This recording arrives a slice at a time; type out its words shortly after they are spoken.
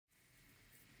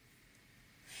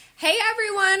Hey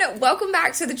everyone, welcome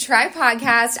back to the Try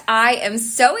Podcast. I am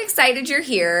so excited you're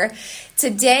here.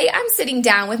 Today I'm sitting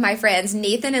down with my friends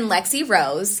Nathan and Lexi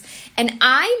Rose, and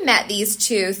I met these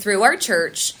two through our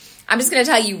church. I'm just going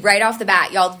to tell you right off the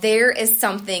bat, y'all, there is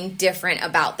something different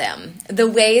about them. The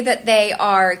way that they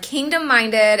are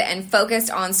kingdom-minded and focused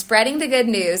on spreading the good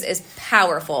news is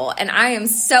powerful, and I am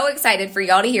so excited for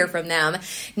y'all to hear from them.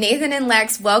 Nathan and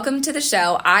Lex, welcome to the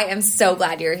show. I am so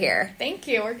glad you're here. Thank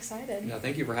you. We're excited. Yeah,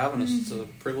 thank you for having us. It's a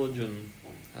privilege, and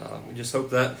we just hope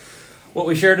that what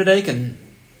we share today can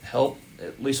help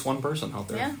at least one person out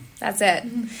there. Yeah, that's it.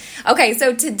 Okay,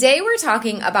 so today we're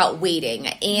talking about waiting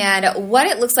and what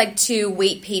it looks like to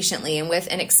wait patiently and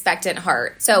with an expectant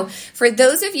heart. So for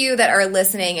those of you that are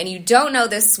listening and you don't know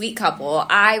this sweet couple,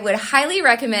 I would highly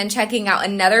recommend checking out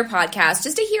another podcast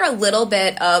just to hear a little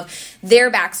bit of their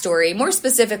backstory, more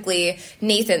specifically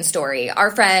Nathan's story.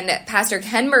 Our friend Pastor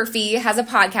Ken Murphy has a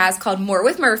podcast called More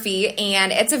with Murphy,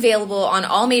 and it's available on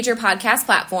all major podcast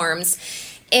platforms.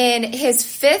 In his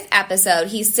 5th episode,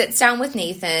 he sits down with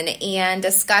Nathan and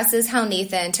discusses how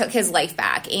Nathan took his life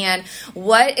back and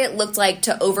what it looked like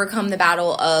to overcome the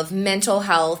battle of mental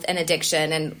health and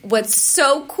addiction. And what's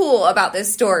so cool about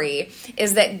this story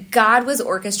is that God was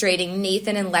orchestrating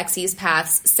Nathan and Lexi's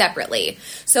paths separately.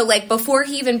 So like before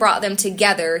he even brought them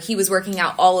together, he was working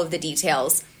out all of the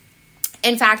details.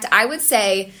 In fact, I would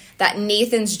say that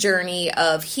Nathan's journey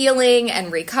of healing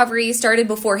and recovery started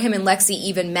before him and Lexi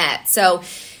even met. So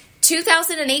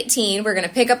 2018, we're going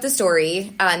to pick up the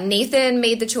story. Nathan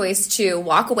made the choice to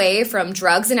walk away from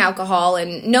drugs and alcohol,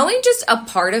 and knowing just a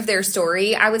part of their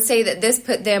story, I would say that this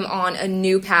put them on a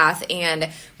new path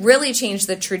and really changed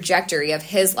the trajectory of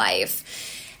his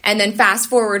life. And then fast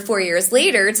forward 4 years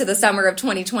later to the summer of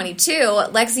 2022,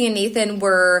 Lexi and Nathan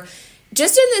were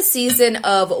just in this season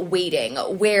of waiting,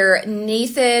 where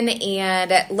Nathan and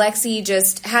Lexi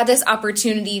just had this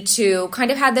opportunity to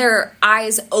kind of have their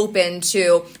eyes open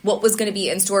to what was going to be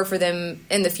in store for them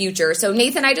in the future. So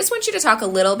Nathan, I just want you to talk a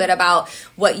little bit about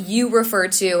what you refer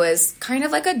to as kind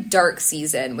of like a dark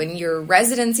season when your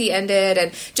residency ended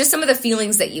and just some of the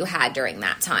feelings that you had during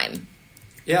that time.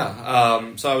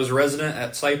 Yeah, so I was a resident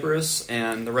at Cypress,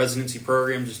 and the residency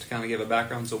program, just to kind of give a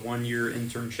background, it's a 1-year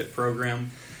internship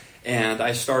program. And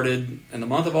I started in the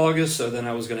month of August, so then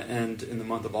I was going to end in the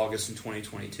month of August in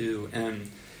 2022.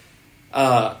 And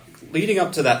leading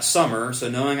up to that summer, so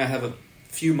knowing I have a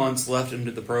few months left into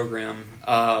the program,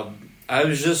 I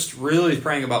was just really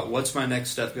praying about what's my next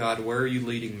step, God, where are you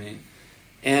leading me?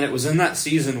 And it was in that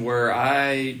season where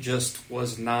I just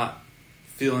was not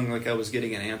feeling like I was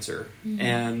getting an answer. Mm-hmm.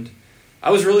 And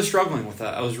I was really struggling with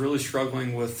that. I was really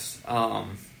struggling with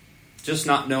just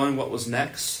not knowing what was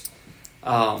next.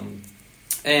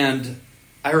 And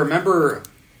I remember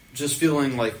just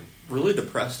feeling like really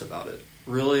depressed about it,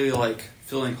 really like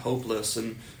feeling hopeless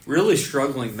and really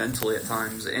struggling mentally at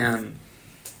times. And,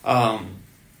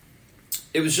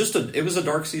 it was a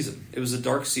dark season. It was a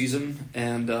dark season.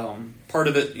 And, part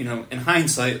of it, in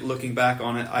hindsight, looking back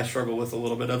on it, I struggled with a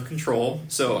little bit of control.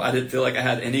 So I didn't feel like I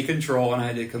had any control, and I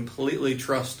had to completely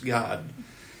trust God.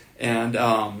 And,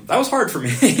 that was hard for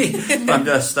me. I'm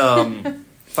just,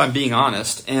 if I'm being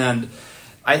honest. And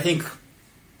I think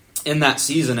in that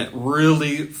season, it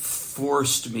really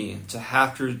forced me to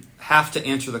have to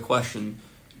answer the question,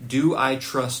 do I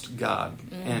trust God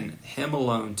and Him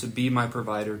alone to be my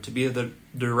provider, to be the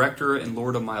director and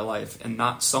Lord of my life, and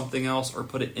not something else, or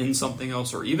put it in something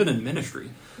else, or even in ministry?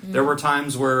 There were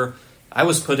times where I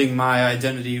was putting my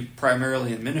identity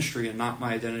primarily in ministry and not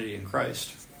my identity in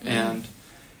Christ. And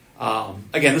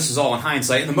again, this is all in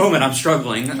hindsight. In the moment, I'm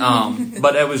struggling,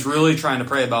 but I was really trying to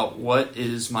pray about what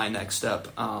is my next step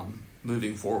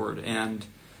moving forward. And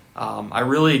I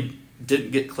really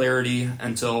didn't get clarity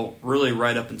until really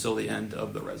right up until the end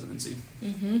of the residency.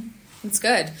 Mm-hmm. That's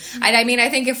good. I mean, I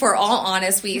think if we're all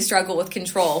honest, we struggle with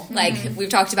control. Like, we've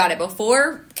talked about it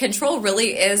before, control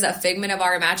really is a figment of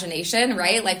our imagination,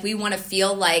 right? Like, we want to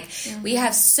feel like we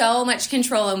have so much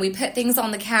control, and we put things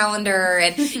on the calendar,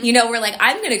 and, we're like,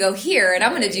 I'm going to go here, and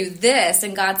I'm going to do this,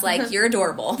 and God's like, you're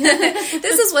adorable.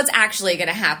 This is what's actually going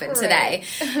to happen today.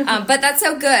 But that's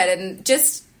so good, and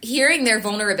just hearing their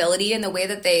vulnerability and the way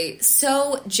that they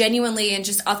so genuinely and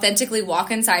just authentically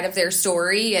walk inside of their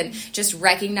story and just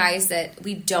recognize that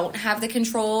we don't have the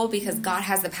control because God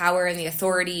has the power and the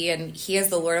authority and He is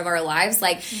the Lord of our lives.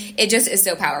 Like, it just is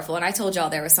so powerful. And I told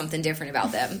y'all there was something different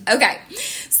about them. Okay.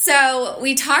 So So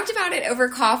we talked about it over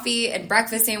coffee and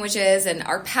breakfast sandwiches, and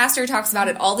our pastor talks about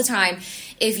it all the time.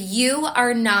 If you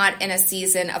are not in a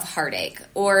season of heartache,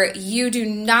 or you do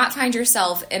not find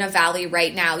yourself in a valley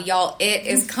right now, y'all, it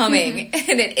is coming.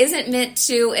 And it isn't meant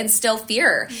to instill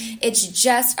fear. It's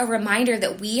just a reminder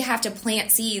that we have to plant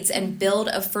seeds and build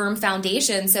a firm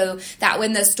foundation so that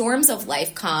when the storms of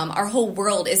life come, our whole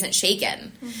world isn't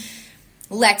shaken.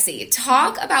 Lexi,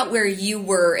 talk about where you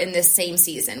were in this same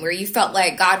season, where you felt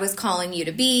like God was calling you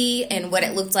to be, and what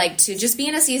it looked like to just be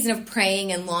in a season of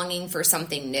praying and longing for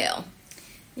something new.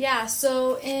 Yeah,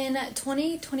 so in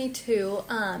 2022,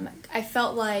 I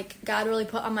felt like God really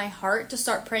put on my heart to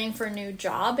start praying for a new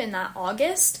job in that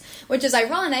August, which is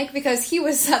ironic because he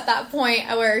was at that point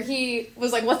where he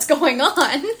was like, what's going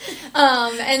on?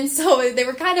 And so they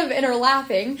were kind of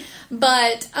interlapping.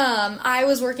 But I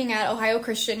was working at Ohio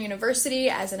Christian University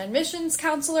as an admissions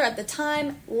counselor at the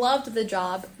time. Loved the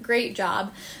job. Great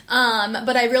job.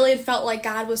 But I really had felt like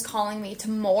God was calling me to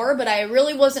more, but I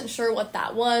really wasn't sure what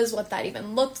that was, what that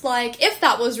even looked like, if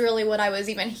that was really what I was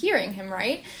even hearing him,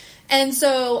 right? And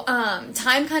so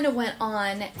time kind of went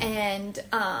on, and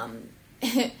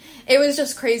it was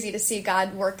just crazy to see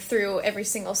God work through every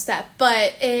single step.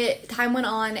 But time went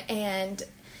on, and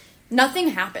nothing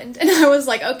happened. And I was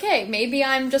like, okay, maybe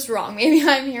I'm just wrong. Maybe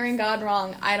I'm hearing God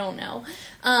wrong. I don't know.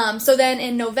 So then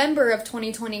in November of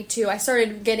 2022, I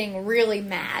started getting really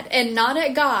mad, and not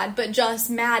at God, but just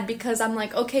mad because I'm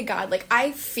like, okay, God, like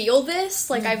I feel this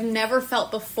like I've never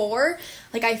felt before.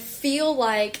 Like I feel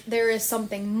like there is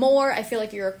something more. I feel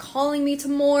like you're calling me to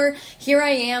more. Here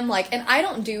I am, like, and I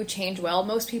don't do change well.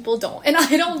 Most people don't. And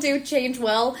I don't do change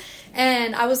well.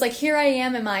 And I was like, here I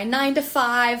am in my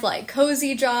 9-to-5, like,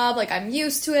 cozy job. Like, I'm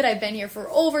used to it. I've been here for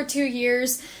over 2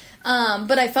 years.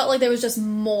 But I felt like there was just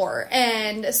more.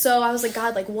 And so I was like,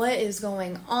 God, like, what is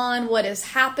going on? What is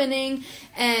happening?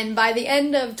 And by the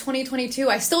end of 2022,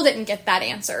 I still didn't get that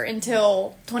answer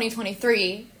until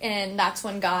 2023. And that's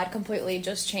when God completely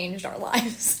just changed our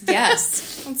lives.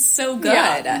 Yes. That's so good.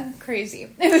 Yeah, crazy.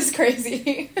 It was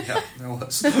crazy. Yeah, it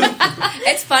was.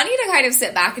 It's funny to kind of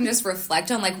sit back and just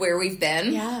reflect on like where we've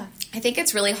been. Yeah. I think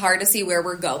it's really hard to see where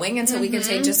we're going until we can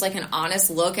take just like an honest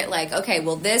look at like, okay,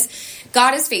 well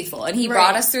God is faithful and he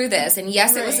brought us through this. And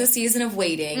yes, it was a season of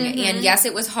waiting and yes,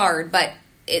 it was hard, but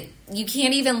you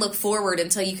can't even look forward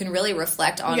until you can really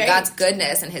reflect on God's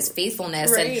goodness and his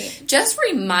faithfulness and just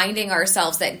reminding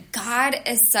ourselves that God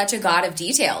is such a God of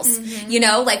details. You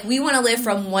know, like we want to live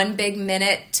from one big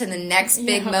minute to the next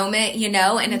big moment, you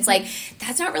know, and it's like,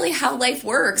 that's not really how life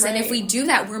works. And if we do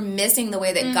that, we're missing the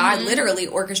way that God literally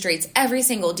orchestrates every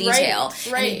single detail.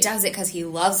 And he does it because he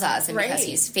loves us and because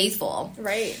he's faithful.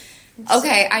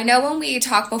 Okay, I know when we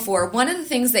talked before, one of the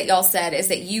things that y'all said is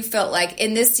that you felt like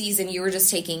in this season you were just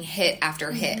taking hit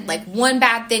after hit. Like one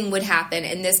bad thing would happen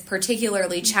in this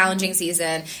particularly challenging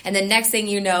season, and the next thing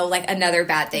you know, like another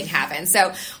bad thing happened.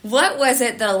 So what was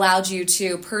it that allowed you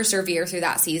to persevere through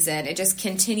that season and just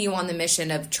continue on the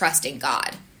mission of trusting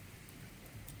God?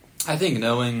 I think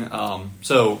knowing,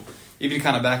 so even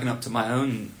kind of backing up to my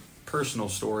own personal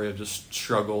story of just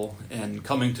struggle and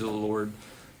coming to the Lord,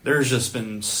 there's just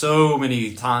been so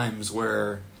many times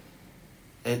where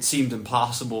it seemed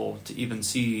impossible to even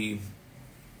see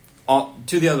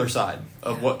to the other side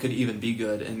of what could even be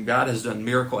good. And God has done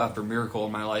miracle after miracle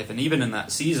in my life. And even in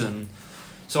that season,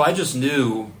 so I just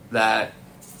knew that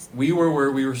we were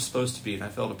where we were supposed to be. And I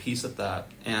felt a peace at that.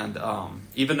 And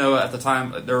even though at the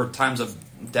time there were times of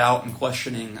doubt and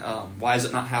questioning, why is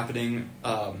it not happening?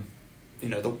 You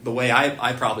know, the way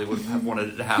I probably would have wanted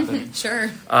it to happen.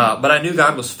 But I knew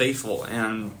God was faithful,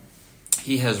 and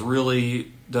he has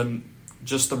really done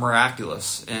just the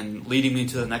miraculous and leading me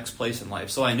to the next place in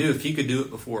life. So I knew if he could do it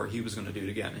before, he was going to do it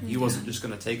again. And he wasn't just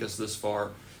going to take us this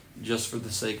far just for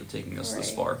the sake of taking us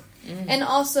this far. And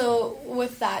also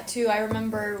with that, too, I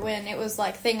remember when it was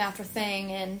like thing after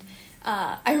thing, and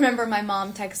I remember my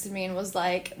mom texted me and was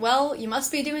like, well, you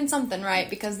must be doing something right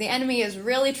because the enemy is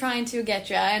really trying to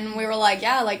get you. And we were like,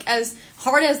 yeah, like as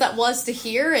hard as that was to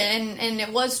hear, and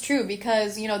it was true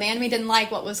because, you know, the enemy didn't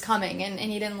like what was coming and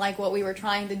he didn't like what we were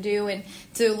trying to do and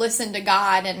to listen to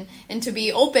God and to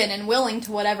be open and willing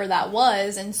to whatever that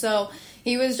was. And so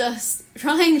he was just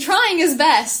trying his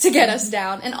best to get us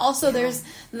down. And also there's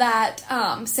that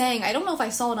saying, I don't know if I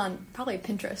saw it on probably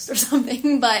Pinterest or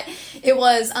something, but it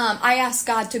was, I asked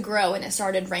God to grow and it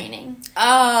started raining.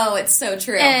 Oh, it's so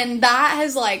true. And that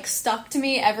has like stuck to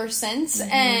me ever since.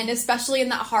 And especially in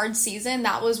that hard season,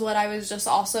 that was what I was just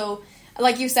also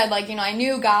like you said, like, you know, I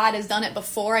knew God has done it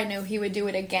before. I knew he would do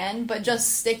it again. But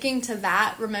just sticking to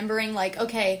that, remembering, like,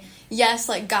 okay, yes,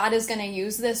 like, God is going to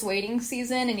use this waiting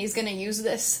season, and he's going to use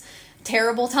this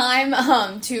terrible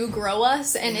time to grow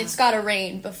us, and it's got to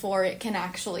rain before it can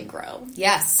actually grow.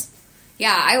 Yes.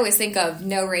 Yeah, I always think of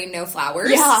no rain, no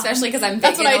flowers, Yeah. especially because I'm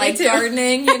big into, like,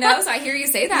 gardening, you know, so I hear you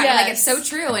say that. Yes. And, like, it's so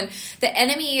true. And the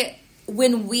enemy,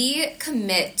 when we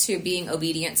commit to being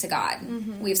obedient to God,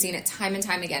 we've seen it time and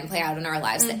time again play out in our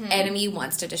lives. The enemy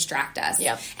wants to distract us.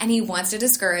 Yep. And he wants to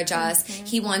discourage us.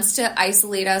 He wants to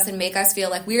isolate us and make us feel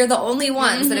like we're the only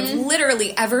ones that have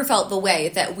literally ever felt the way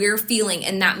that we're feeling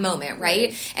in that moment,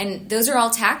 right? And those are all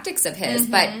tactics of his.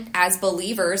 But as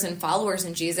believers and followers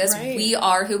in Jesus, we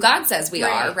are who God says we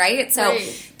are, right? So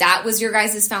that was your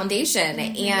guys' foundation.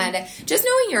 And just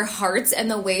knowing your hearts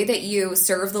and the way that you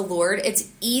serve the Lord, it's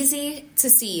easy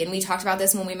to see, and we talked about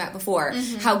this when we met before,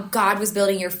 how God was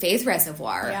building your faith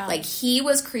reservoir. Yeah. Like, he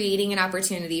was creating an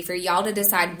opportunity for y'all to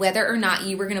decide whether or not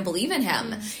you were going to believe in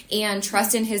him and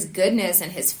trust in his goodness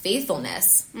and his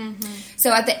faithfulness.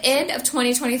 So at the end of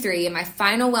 2023, in my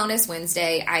final Wellness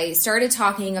Wednesday, I started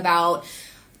talking about,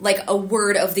 like, a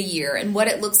word of the year and what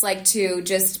it looks like to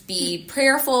just be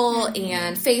prayerful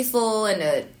and faithful and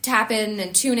to tap in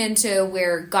and tune into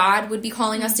where God would be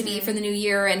calling us to be for the new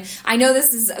year. And I know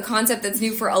this is a concept that's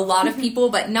new for a lot of people,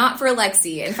 but not for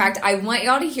Lexi. In fact, I want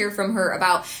y'all to hear from her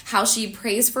about how she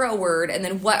prays for a word and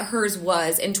then what hers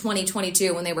was in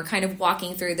 2022 when they were kind of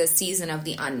walking through this season of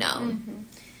the unknown.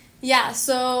 Yeah,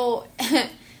 so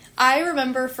I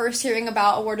remember first hearing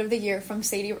about a word of the year from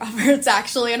Sadie Roberts,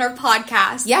 actually, in our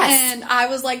podcast. Yes. And I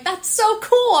was like, that's so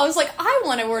cool. I was like, I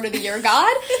want a word of the year,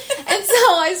 God. And so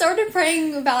I started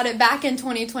praying about it back in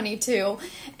 2022.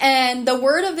 And the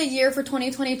word of the year for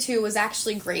 2022 was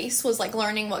actually grace, was like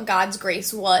learning what God's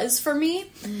grace was for me.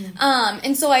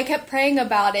 And so I kept praying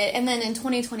about it. And then in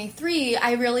 2023,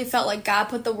 I really felt like God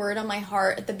put the word on my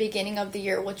heart at the beginning of the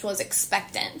year, which was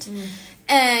expectant.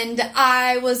 And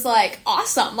I was like,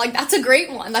 awesome. Like, that's a great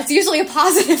one. That's usually a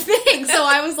positive thing. So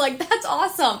I was like, that's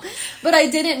awesome. But I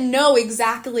didn't know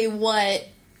exactly what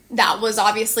that was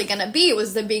obviously going to be. It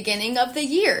was the beginning of the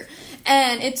year.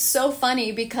 And it's so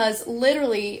funny because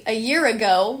literally a year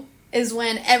ago is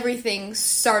when everything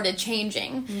started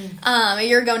changing. A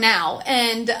year ago now.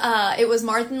 And it was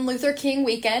Martin Luther King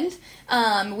weekend.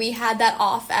 We had that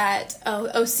off at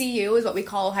OCU, is what we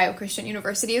call Ohio Christian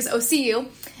University, is OCU.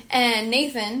 And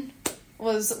Nathan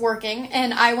was working,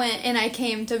 and I went and I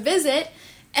came to visit,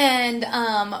 and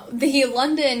the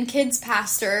London kids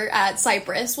pastor at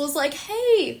Cypress was like,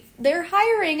 hey, they're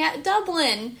hiring at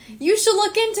Dublin. You should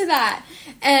look into that.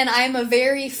 And I'm a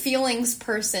very feelings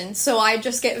person, so I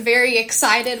just get very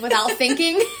excited without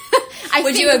thinking.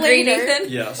 Would you agree, later, Nathan?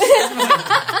 Yes.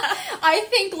 I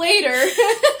think later,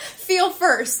 feel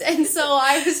first. And so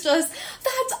I was just,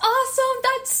 that's awesome.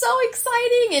 That's so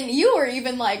exciting. And you were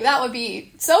even like, that would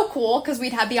be so cool because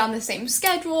we'd be on the same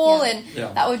schedule and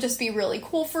that would just be really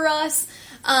cool for us.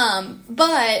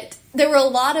 But there were a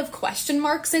lot of question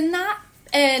marks in that.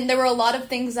 And there were a lot of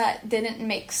things that didn't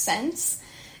make sense.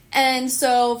 And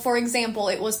so, for example,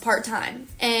 it was part-time,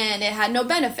 and it had no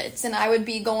benefits, and I would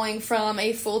be going from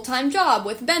a full-time job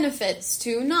with benefits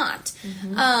to not.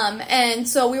 And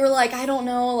so we were like, I don't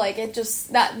know, like, it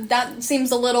just, that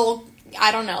seems a little,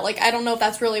 I don't know, like, I don't know if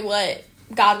that's really what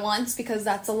God wants, because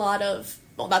that's a lot of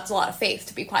faith,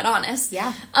 to be quite honest.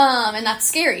 Yeah. And that's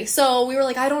scary. So we were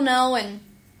like, I don't know, and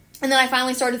then I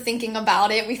finally started thinking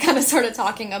about it. We kind of started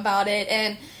talking about it,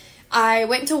 and I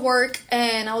went to work,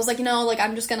 and I was like,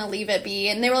 I'm just going to leave it be.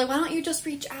 And they were like, why don't you just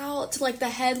reach out to, like, the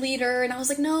head leader? And I was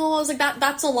like, no. I was like,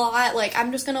 that's a lot. Like,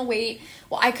 I'm just going to wait.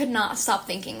 Well, I could not stop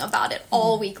thinking about it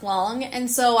all week long.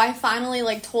 And so I finally,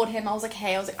 like, told him, I was like,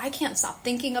 I can't stop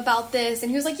thinking about this. And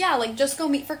he was like, yeah, like, just go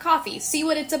meet for coffee. See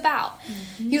what it's about.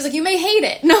 He was like, you may hate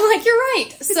it. And I'm like, you're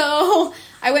right. So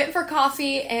I went for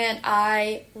coffee, and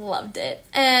I loved it.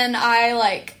 And I,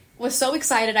 like, was so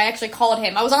excited. I actually called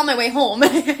him. I was on my way home.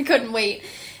 I couldn't wait.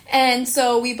 And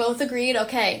so we both agreed,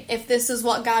 okay, if this is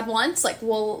what God wants, like,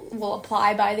 we'll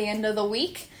apply by the end of the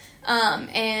week.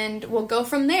 And we'll go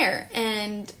from there.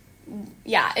 And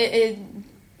yeah, it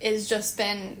has just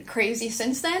been crazy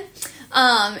since then.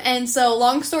 And so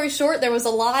long story short, there was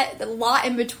a lot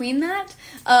in between that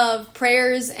of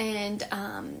prayers and,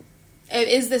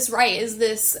 is this right? Is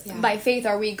this by faith?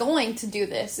 Are we going to do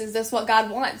this? Is this what God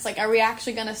wants? Like, are we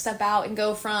actually going to step out and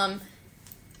go from,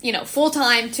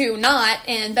 full-time to not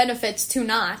and benefits to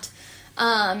not?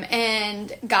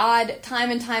 And God, time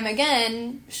and time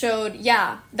again, showed,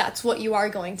 that's what you are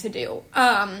going to do.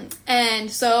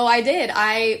 And so I did.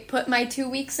 I put my 2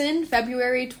 weeks in.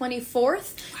 February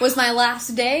 24th was my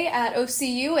last day at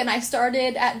OCU, and I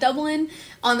started at Dublin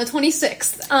on the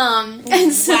 26th.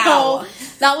 And so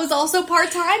that was also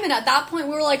part-time, and at that point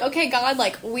we were like, okay, God,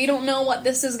 like, we don't know what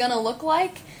this is going to look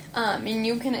like. And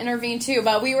you can intervene too,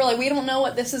 but we were like, we don't know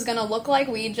what this is going to look like.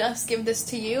 We just give this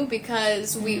to you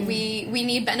because we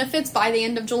need benefits by the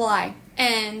end of July,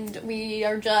 and we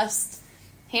are just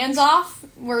hands off.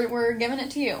 We're giving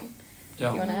it to you.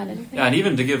 Yeah. You want to add anything? Yeah, and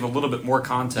even to give a little bit more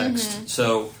context,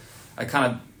 so I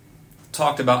kind of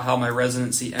talked about how my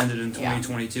residency ended in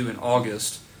 2022 in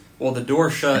August. Well, the door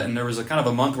shut, and there was a kind of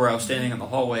a month where I was standing in the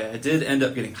hallway. I did end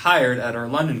up getting hired at our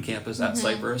London campus at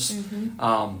Cypress.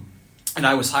 And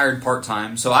I was hired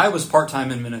part-time. So I was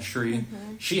part-time in ministry.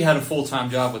 She had a full-time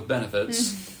job with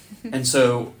benefits. And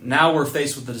so now we're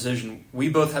faced with the decision. We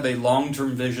both have a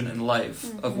long-term vision in life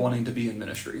of wanting to be in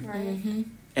ministry.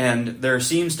 And there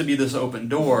seems to be this open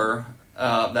door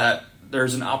that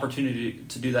there's an opportunity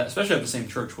to do that, especially at the same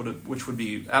church, which would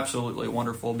be absolutely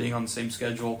wonderful, being on the same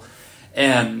schedule.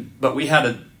 But we had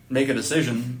to make a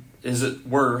decision. Is it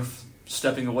worth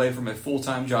stepping away from a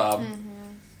full-time job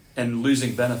and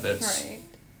losing benefits? Right.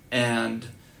 And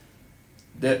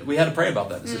that we had to pray about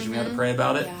that decision. We had to pray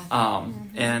about it.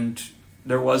 And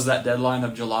there was that deadline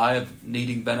of July of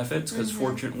needing benefits, because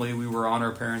fortunately we were on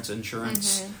our parents'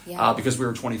 insurance because we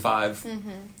were 25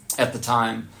 at the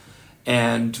time.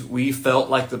 And we felt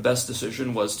like the best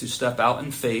decision was to step out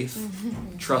in faith,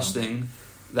 trusting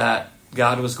that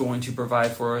God was going to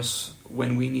provide for us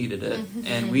when we needed it.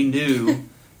 And we knew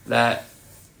that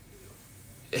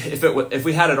if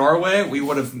we had it our way, we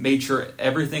would have made sure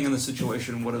everything in the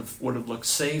situation would have looked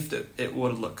safe. It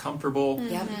would have looked comfortable.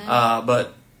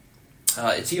 But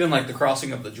it's even like the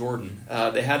crossing of the Jordan.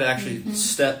 They had to actually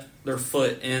step their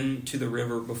foot into the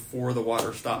river before the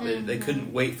water stopped. They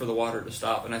couldn't wait for the water to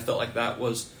stop. And I felt like that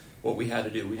was what we had to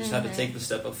do. We just had to take the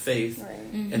step of faith,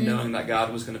 and knowing that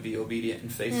God was going to be obedient in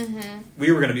faith.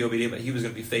 We were going to be obedient, but He was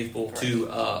going to be faithful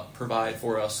to provide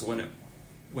for us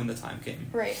when the time came.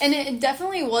 Right. And it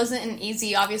definitely wasn't an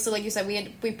easy, obviously, like you said,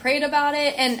 we prayed about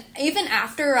it, and even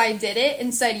after I did it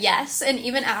and said yes, and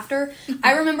even after,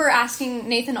 I remember asking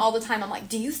Nathan all the time, I'm like,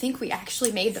 do you think we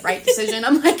actually made the right decision?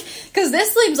 I'm like, because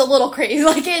this seems a little crazy.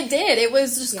 Like, it did. It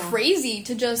was just crazy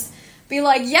to just be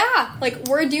like, like,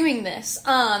 we're doing this.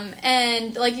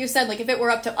 And like you said, like, if it were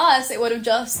up to us, it would have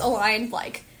just aligned,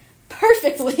 like,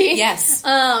 perfectly. Yes.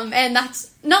 And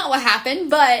that's not what happened,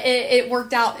 but it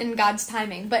worked out in God's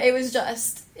timing. But it was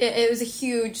just, it was a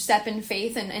huge step in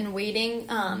faith and waiting.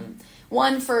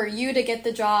 One for you to get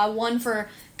the job, one for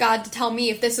God to tell me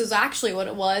if this is actually what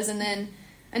it was, and then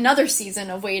another season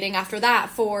of waiting after that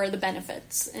for the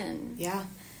benefits. And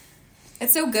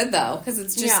it's so good, though, because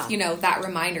it's just, that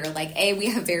reminder, like, A, we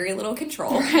have very little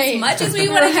control. Right. As much as we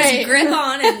want to just grip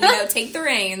on and, take the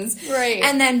reins. Right.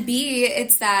 And then, B,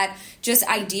 it's that just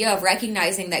idea of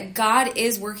recognizing that God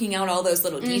is working out all those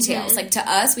little details. Like, to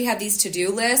us, we have these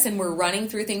to-do lists, and we're running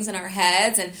through things in our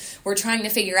heads, and we're trying to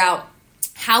figure out,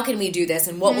 how can we do this,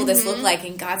 and what will this look like?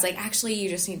 And God's like, actually, you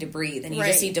just need to breathe, and you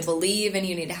just need to believe, and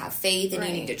you need to have faith, and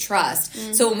you need to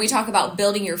trust. So when we talk about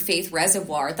building your faith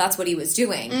reservoir, that's what He was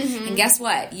doing. And guess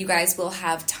what? You guys will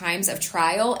have times of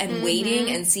trial and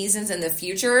waiting and seasons in the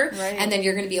future, and then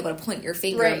you're going to be able to point your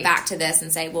finger back to this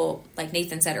and say, well, like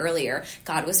Nathan said earlier,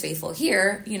 God was faithful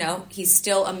here. He's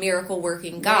still a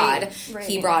miracle-working God.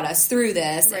 He brought us through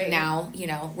this, and now,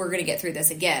 we're going to get through this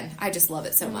again. I just love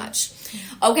it so much.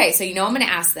 Okay, so I'm going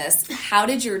to ask this. How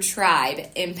did your tribe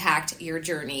impact your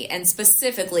journey, and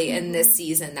specifically in this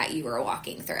season that you were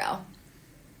walking through?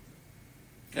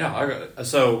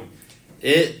 So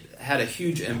it had a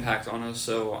huge impact on us.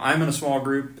 So I'm in a small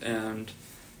group, and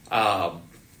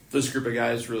this group of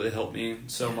guys really helped me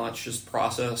so much just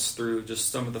process through just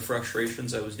some of the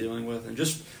frustrations I was dealing with, and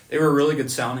just they were a really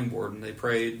good sounding board, and they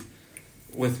prayed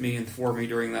with me and for me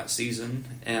during that season,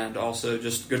 and also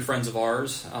just good friends of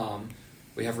ours.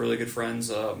 We have really good friends.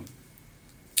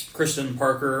 Kristen and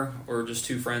Parker are just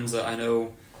two friends that I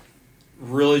know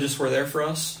really just were there for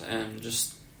us. And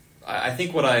just, I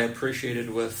think what I appreciated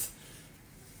with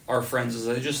our friends is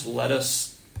they just let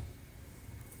us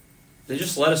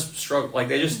struggle. Like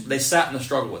they sat in the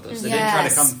struggle with us. They didn't try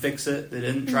to come fix it. They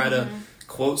didn't try to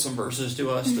quote some verses to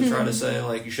us to try to say,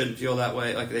 like, you shouldn't feel that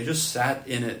way. Like, they just sat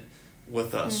in it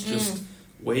with us. Just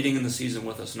waiting in the season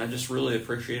with us, and I just really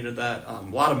appreciated that. A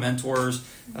lot of mentors.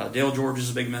 Dale George is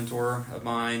a big mentor of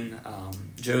mine.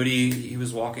 Jody, he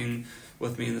was walking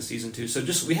with me in the season too. So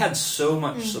just we had so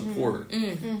much support,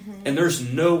 and there's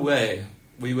no way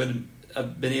we would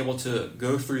have been able to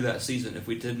go through that season if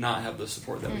we did not have the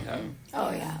support that we had. Oh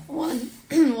yeah,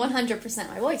 100%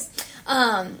 my voice.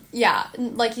 Yeah,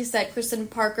 like you said, Kristen and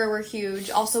Parker were huge.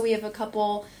 Also, we have a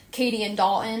couple, Katie and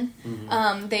Dalton.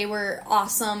 They were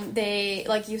awesome. They,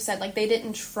 like you said, like they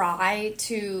didn't try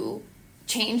to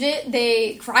change it.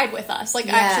 They cried with us.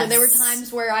 Like actually, there were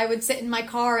times where I would sit in my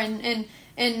car and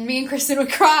me and Kristen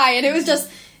would cry, and it was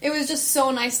just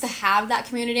so nice to have that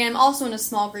community. I'm also in a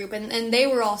small group, and they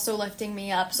were also lifting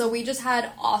me up. So we just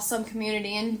had awesome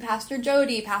community. And Pastor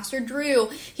Jody, Pastor Drew,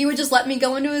 he would just let me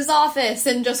go into his office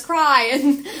and just cry,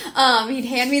 and he'd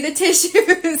hand me the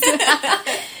tissues.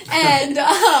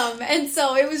 and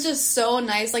so it was just so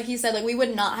nice. Like he said, like we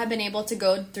would not have been able to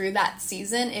go through that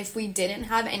season if we didn't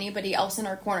have anybody else in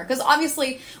our corner. Because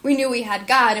obviously we knew we had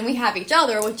God and we have each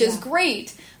other, which is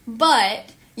great.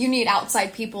 But you need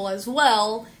outside people as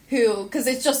well because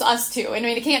it's just us two. I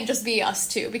mean, it can't just be us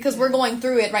two because we're going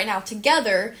through it right now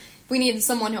together. We needed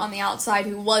someone on the outside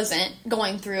who wasn't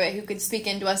going through it, who could speak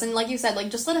into us. And like you said,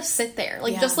 like, just let us sit there.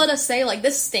 Like, just let us say, like,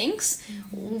 this stinks.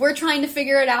 We're trying to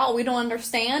figure it out. We don't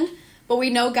understand, but we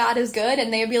know God is good.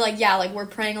 And they would be like, yeah, like, we're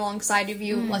praying alongside of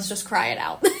you. Let's just cry it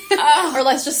out. Or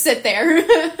let's just sit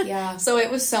there. So it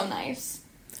was so nice.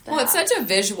 Well, it's such a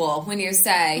visual when you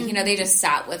say, you know, they just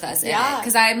sat with us in it.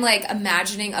 Because I'm, like,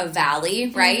 imagining a valley,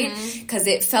 right? Because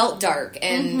it felt dark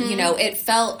and, you know, it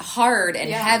felt hard and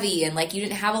heavy and, like, you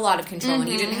didn't have a lot of control and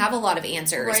you didn't have a lot of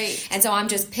answers. And so I'm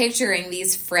just picturing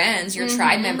these friends, your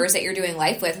tribe members that you're doing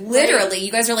life with. Literally,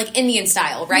 you guys are, like, Indian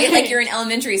style, right? Like, you're in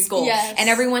elementary school. And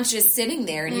everyone's just sitting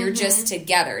there and you're just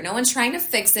together. No one's trying to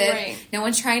fix it. No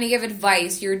one's trying to give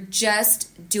advice. You're just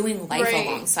doing life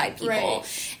alongside people.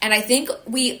 And I think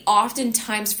we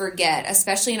oftentimes forget,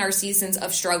 especially in our seasons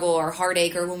of struggle or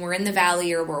heartache or when we're in the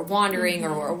valley or we're wandering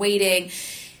or we're waiting,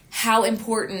 how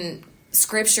important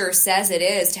Scripture says it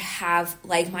is to have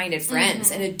like-minded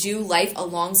friends and to do life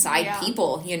alongside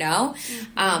people, you know?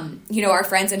 You know, our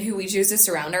friends and who we choose to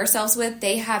surround ourselves with,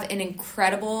 they have an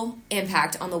incredible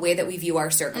impact on the way that we view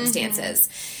our circumstances.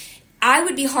 I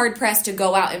would be hard-pressed to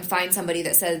go out and find somebody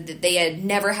that said that they had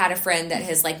never had a friend that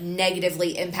has, like,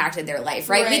 negatively impacted their life,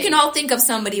 right? We can all think of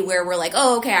somebody where we're like,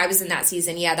 oh, okay, I was in that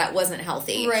season. Yeah, that wasn't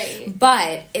healthy.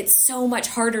 But it's so much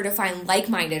harder to find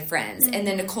like-minded friends and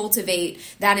then to cultivate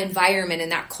that environment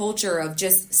and that culture of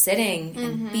just sitting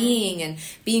and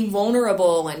being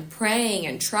vulnerable and praying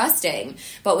and trusting.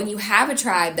 But when you have a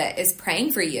tribe that is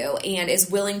praying for you and is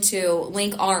willing to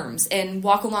link arms and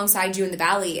walk alongside you in the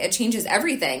valley, it changes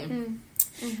everything.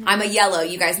 I'm a yellow.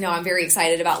 You guys know I'm very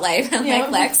excited about life. I'm like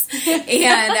Lex.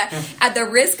 And at the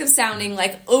risk of sounding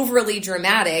like overly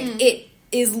dramatic, it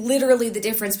is literally the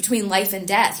difference between life and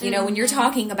death. You know, when you're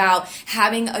talking about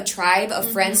having a tribe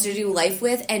of friends to do life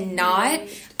with and not,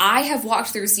 I have walked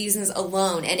through seasons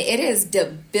alone and it is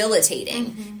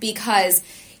debilitating because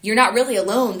you're not really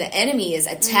alone. The enemy is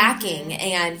attacking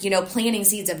and, you know, planting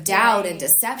seeds of doubt and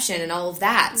deception and all of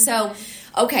that. So,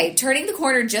 okay, turning the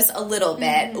corner just a little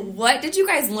bit, what did you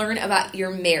guys learn about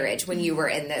your marriage when you were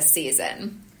in this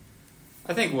season?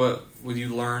 I think what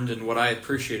you learned and what I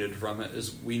appreciated from it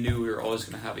is we knew we were always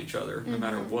going to have each other, no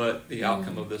matter what the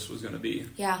outcome of this was going to be.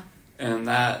 And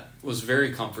that was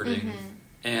very comforting.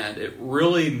 And it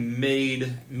really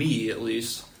made me, at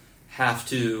least, have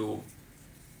to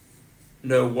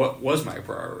know what was my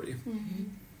priority.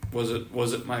 Was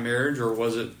it my marriage, or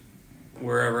was it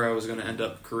wherever I was going to end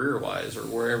up career-wise, or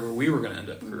wherever we were going to end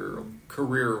up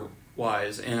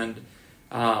career-wise. And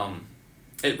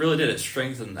it really did. It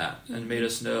strengthened that and made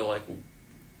us know, like,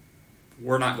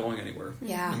 we're not going anywhere,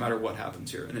 no matter what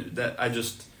happens here. And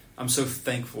I'm so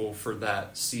thankful for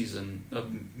that season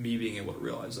of me being able to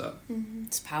realize that.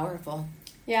 It's powerful.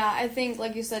 Yeah, I think,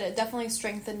 like you said, it definitely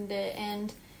strengthened it.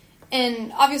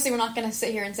 And obviously we're not going to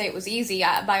sit here and say it was easy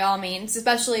by all means,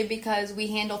 especially because we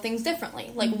handle things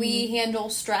differently. Like, we handle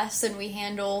stress and we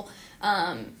handle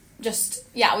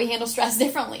we handle stress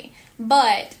differently.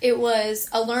 But it was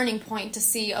a learning point to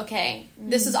see, okay,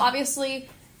 this is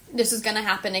going to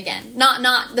happen again.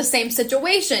 Not the same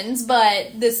situations,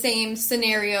 but the same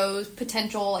scenarios,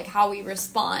 potential, like how we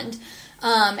respond.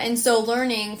 And so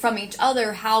learning from each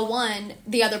other how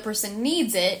the other person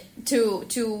needs it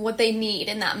to what they need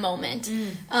in that moment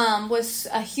was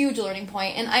a huge learning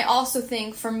point. And I also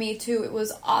think for me too, it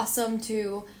was awesome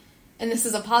and this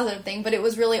is a positive thing, but it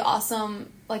was really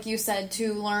awesome, like you said,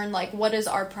 to learn, like, what is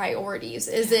our priorities?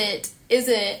 Is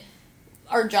it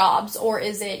our jobs, or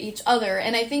is it each other?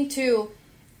 And I think too,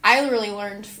 I really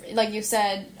learned, like you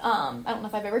said, I don't know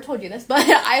if I've ever told you this, but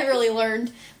I really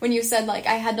learned when you said, like,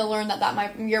 I had to learn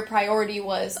that your priority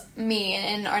was me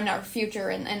and our future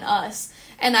and us.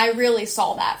 And I really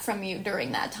saw that from you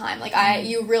during that time. Like,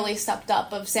 you really stepped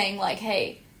up of saying, like,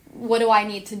 hey, what do I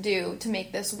need to do to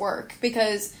make this work?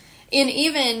 Because you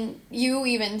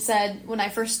even said when I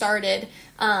first started,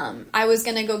 I was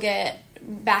going to go get,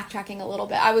 backtracking a little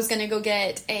bit, I was going to go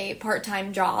get a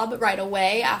part-time job right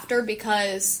away after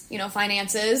because,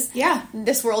 finances. Yeah.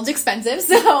 This world's expensive.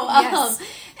 So, yes.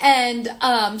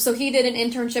 So he did an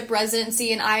internship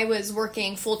residency and I was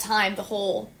working full-time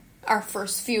our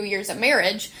first few years of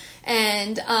marriage.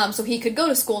 And so he could go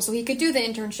to school, so he could do the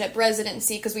internship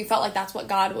residency because we felt like that's what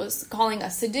God was calling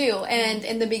us to do. And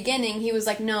in the beginning, he was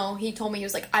like, no, he told me, he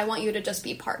was like, I want you to just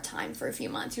be part-time for a few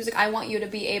months. He was like, I want you to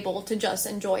be able to just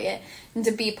enjoy it and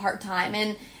to be part-time.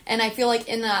 And I feel like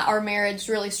in that, our marriage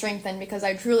really strengthened because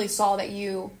I truly saw that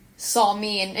you saw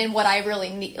me and what I really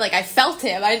need. Like, I felt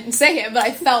him. I didn't say it, but I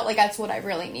felt like that's what I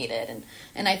really needed.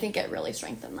 And I think it really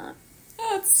strengthened that.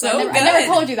 That's so good. I never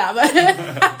told you that, but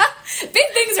big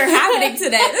things are happening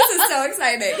today. This is so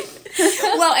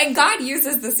exciting. Well, and God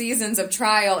uses the seasons of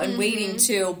trial and waiting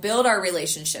to build our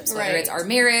relationships, whether it's our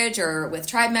marriage or with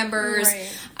tribe members.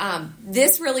 Right.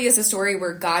 This really is a story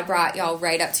where God brought y'all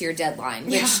right up to your deadline,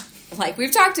 which, like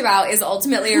we've talked about, is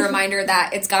ultimately a reminder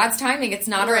that it's God's timing. It's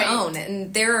not our own.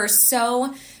 And there are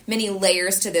so many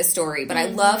layers to this story, but I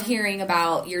love hearing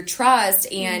about your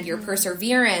trust and your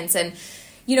perseverance. And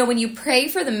when you pray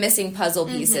for the missing puzzle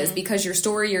pieces because your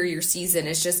story or your season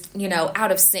is just,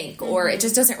 out of sync or it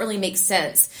just doesn't really make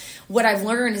sense, what I've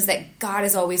learned is that God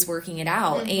is always working it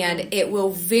out and it will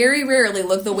very rarely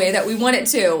look the way that we want it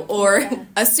to or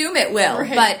assume it will,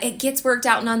 but it gets worked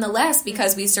out nonetheless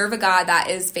because we serve a God that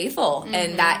is faithful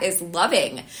and that is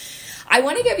loving. I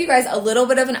want to give you guys a little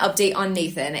bit of an update on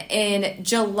Nathan. In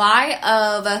July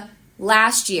of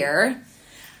last year,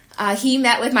 he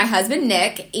met with my husband,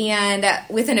 Nick, and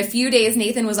within a few days,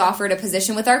 Nathan was offered a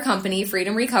position with our company,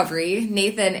 Freedom Recovery.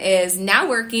 Nathan is now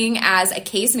working as a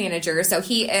case manager, so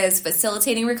he is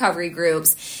facilitating recovery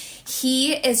groups.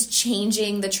 He is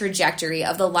changing the trajectory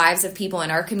of the lives of people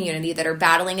in our community that are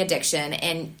battling addiction,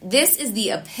 and this is the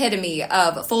epitome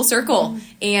of full circle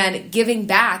and giving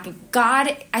back.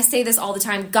 God, I say this all the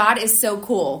time, God is so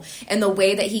cool in the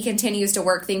way that he continues to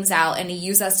work things out and he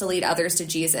uses us to lead others to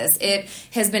Jesus. It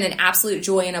has been an absolute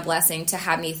joy and a blessing to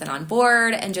have Nathan on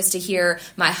board and just to hear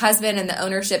my husband and the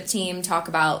ownership team talk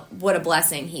about what a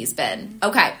blessing he's been.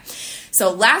 Okay.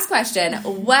 So last question,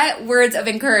 what words of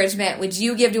encouragement would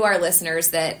you give to our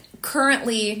listeners that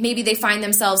currently maybe they find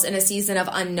themselves in a season of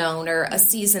unknown or a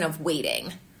season of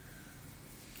waiting?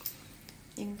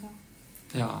 You can go.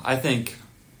 Yeah, I think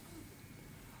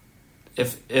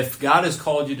if God has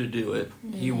called you to do it,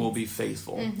 he will be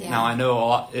faithful. Yeah. Now, I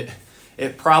know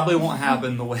it probably won't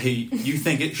happen the way you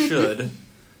think it should,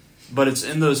 but it's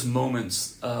in those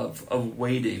moments of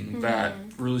waiting that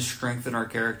really strengthen our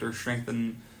character,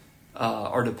 strengthen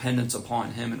our dependence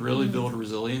upon him, and really build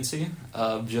resiliency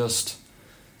of just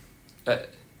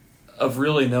of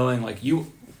really knowing like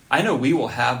I know we will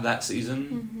have that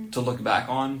season to look back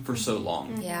on for so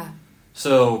long. Yeah.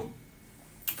 So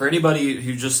for anybody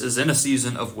who just is in a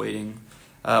season of waiting,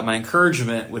 my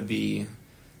encouragement would be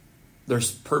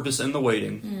there's purpose in the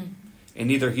waiting, and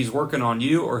either he's working on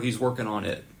you or he's working on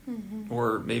it,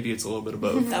 or maybe it's a little bit of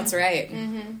both. That's right.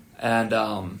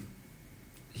 And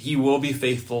he will be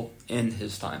faithful in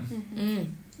his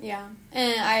time. Yeah.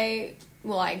 And I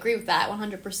agree with that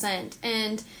 100%.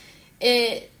 And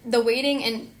the waiting,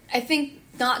 and I think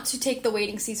not to take the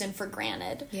waiting season for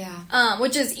granted. Yeah.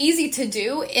 Which is easy to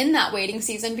do in that waiting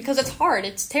season because it's hard.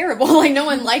 It's terrible. Like, no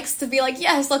one likes to be like,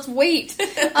 yes, let's wait.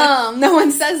 No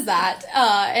one says that.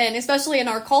 And especially in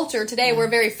our culture today, we're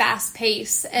very fast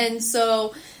paced. And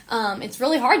so, it's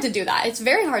really hard to do that. It's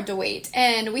very hard to wait.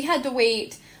 And we had to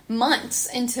wait months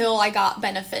until I got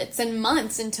benefits and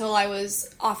months until I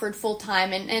was offered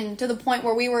full-time and to the point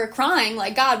where we were crying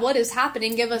like, God, what is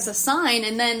happening? Give us a sign.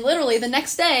 And then literally the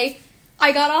next day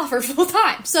I got offered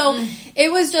full-time. So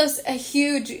it was just a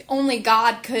huge, only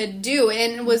God could do,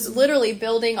 and it was literally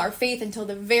building our faith until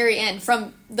the very end,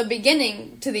 from the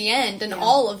beginning to the end, and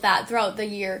all of that throughout the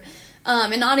year.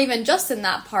 And not even just in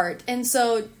that part. And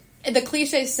so the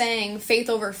cliche saying faith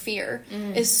over fear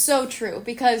is so true,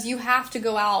 because you have to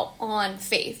go out on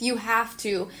faith. You have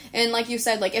to, and like you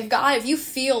said, like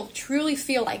if you truly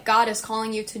feel like God is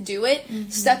calling you to do it,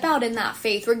 step out in that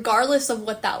faith regardless of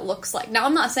what that looks like. Now,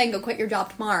 I'm not saying go quit your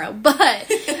job tomorrow, but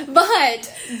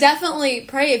definitely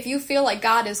pray. If you feel like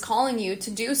God is calling you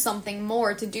to do something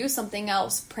more, to do something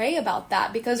else, pray about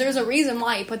that, because there's a reason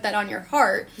why He put that on your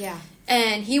heart. Yeah.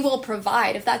 And He will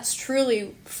provide. If that's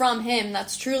truly from Him,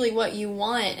 that's truly what you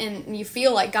want, and you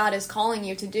feel like God is calling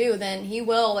you to do, then He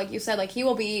will, like you said, like He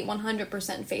will be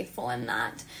 100% faithful in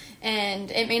that.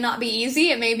 And it may not be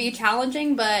easy, it may be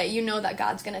challenging, but you know that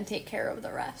God's going to take care of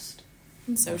the rest.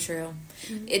 So true.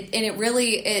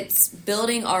 It's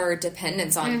building our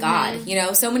dependence on God. You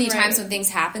know, so many times when things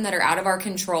happen that are out of our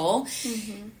control,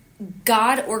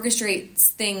 God orchestrates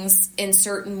things in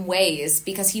certain ways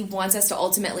because He wants us to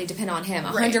ultimately depend on Him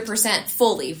 100%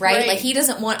 fully, right? Like He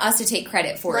doesn't want us to take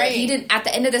credit for it. He didn't, at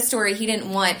the end of the story, He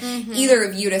didn't want either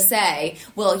of you to say,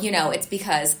 well, you know, it's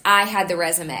because I had the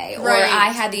resume or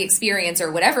I had the experience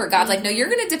or whatever. God's like, no, you're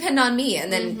going to depend on me,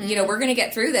 and then, you know, we're going to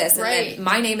get through this, and then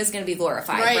my name is going to be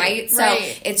glorified, right? So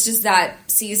it's just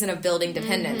that season of building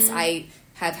dependence. I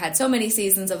have had so many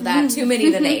seasons of that, too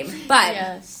many to name.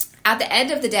 But at the end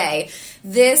of the day,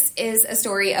 this is a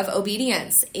story of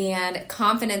obedience and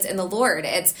confidence in the Lord.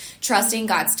 It's trusting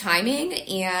God's timing,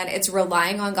 and it's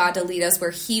relying on God to lead us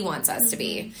where He wants us to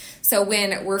be. So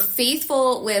when we're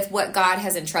faithful with what God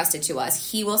has entrusted to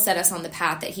us, He will set us on the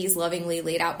path that He's lovingly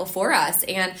laid out before us.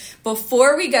 And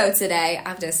before we go today,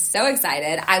 I'm just so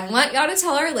excited. I want y'all to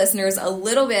tell our listeners a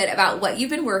little bit about what you've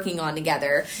been working on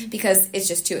together, because it's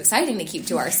just too exciting to keep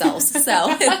to ourselves.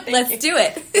 So let's do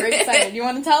it. We're excited. You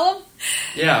want to tell them?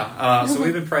 Yeah. So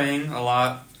we've been praying a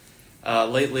lot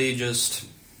lately, just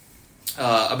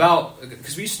about,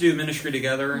 because we used to do ministry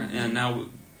together, and now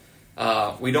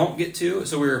we don't get to,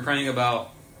 so we were praying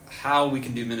about how we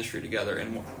can do ministry together,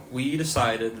 and we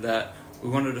decided that we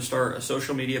wanted to start a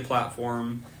social media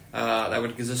platform that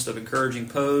would consist of encouraging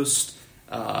posts,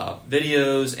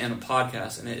 videos, and a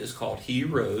podcast, and it is called He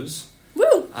Rose.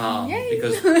 Woo!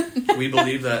 Because we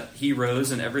believe that He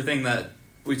rose, and everything that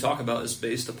we talk about is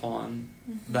based upon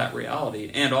that reality,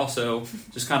 and also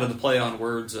just kind of the play on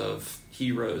words of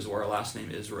He Rose, where our last name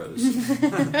is Rose.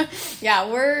 Yeah,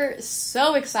 we're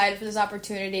so excited for this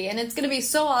opportunity, and it's going to be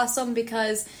so awesome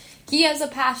because he has a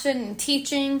passion in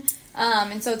teaching,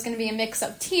 and so it's going to be a mix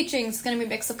of teaching, it's going to be a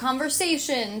mix of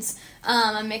conversations,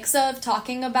 a mix of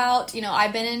talking about, you know,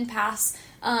 I've been in past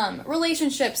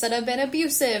relationships that have been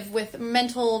abusive with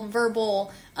mental,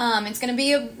 verbal. It's going to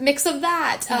be a mix of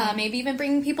that. Maybe even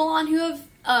bringing people on who have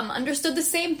understood the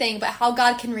same thing, but how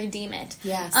God can redeem it.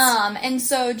 Yes. And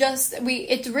so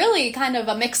it's really kind of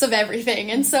a mix of everything.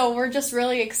 And so we're just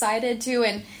really excited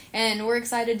and we're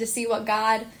excited to see what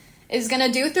God is going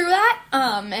to do through that.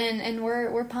 And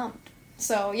we're pumped.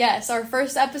 So yes, our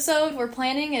first episode we're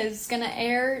planning is going to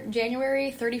air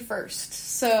January 31st.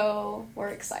 So we're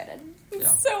excited. Yeah.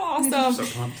 So awesome.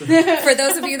 So pumped. For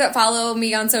those of you that follow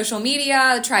me on social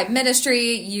media, Tribe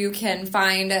Ministry, you can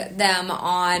find them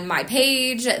on my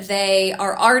page. They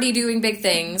are already doing big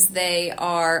things. They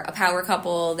are a power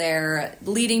couple. They're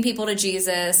leading people to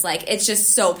Jesus. Like, it's just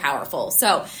so powerful.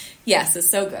 So, yes, it's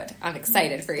so good. I'm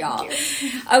excited for y'all.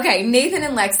 Okay, Nathan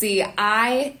and Lexi,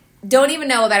 I don't even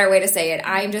know a better way to say it.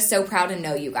 I am just so proud to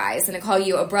know you guys and to call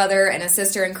you a brother and a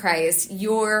sister in Christ.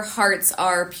 Your hearts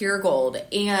are pure gold,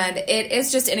 and it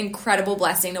is just an incredible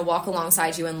blessing to walk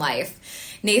alongside you in life.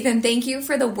 Nathan, thank you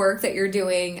for the work that you're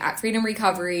doing at Freedom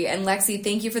Recovery, and Lexi,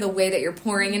 thank you for the way that you're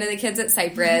pouring into the kids at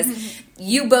Cypress.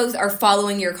 You both are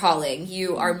following your calling.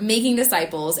 You are making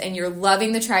disciples, and you're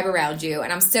loving the tribe around you,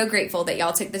 and I'm so grateful that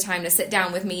y'all took the time to sit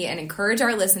down with me and encourage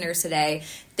our listeners today.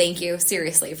 Thank you,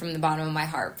 seriously, from the bottom of my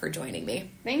heart, for joining me.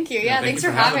 Thank you. Yeah, thanks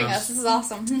for having us. This is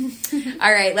awesome.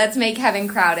 All right, let's make heaven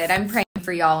crowded. I'm praying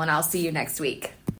for y'all, and I'll see you next week.